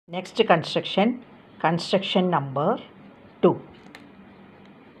Next construction number 2.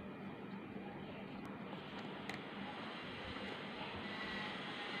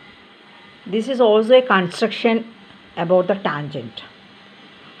 This is also a construction about the tangent.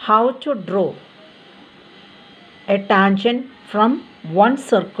 How to draw a tangent from one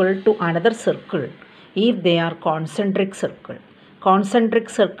circle to another circle if they are concentric circle. Concentric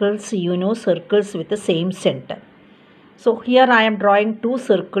circles, circles with the same center. So here I am drawing two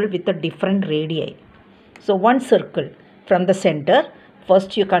circles with a different radii. So one circle from the center.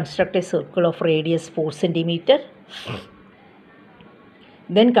 First you construct a circle of radius 4 centimeter.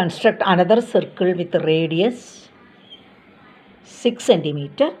 Then construct another circle with radius 6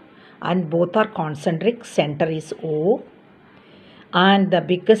 centimeter, and both are concentric. Center is O, and the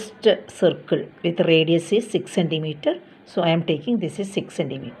biggest circle with radius is 6 centimeter. So I am taking this is 6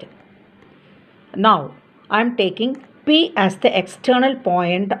 centimeter. Now I am taking P as the external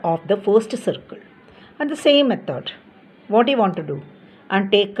point of the first circle. And the same method, what do you want to do?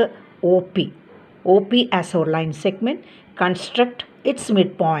 And take OP. OP as our line segment, construct its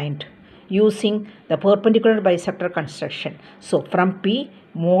midpoint using the perpendicular bisector construction. So from P,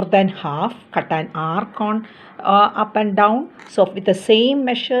 more than half, cut an arc on up and down. So with the same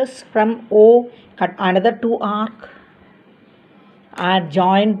measures from O, cut another 2 arc and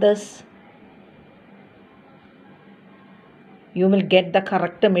join this. You will get the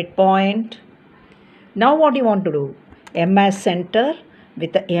correct midpoint. Now what do you want to do? M as center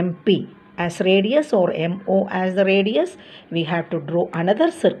with the MP as radius or MO as the radius. We have to draw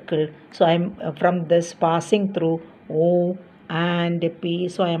another circle. So I am from this passing through O and P.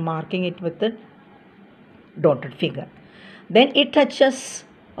 So I am marking it with the dotted figure. Then it touches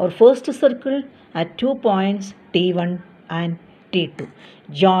our first circle at 2 points T1 and T2.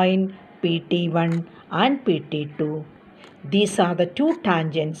 Join PT1 and PT2. These are the two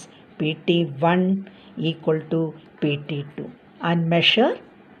tangents, PT1 equal to PT2, and measure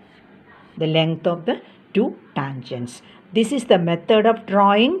the length of the two tangents. This is the method of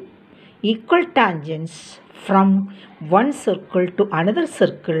drawing equal tangents from one circle to another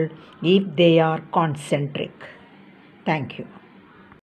circle if they are concentric. Thank you.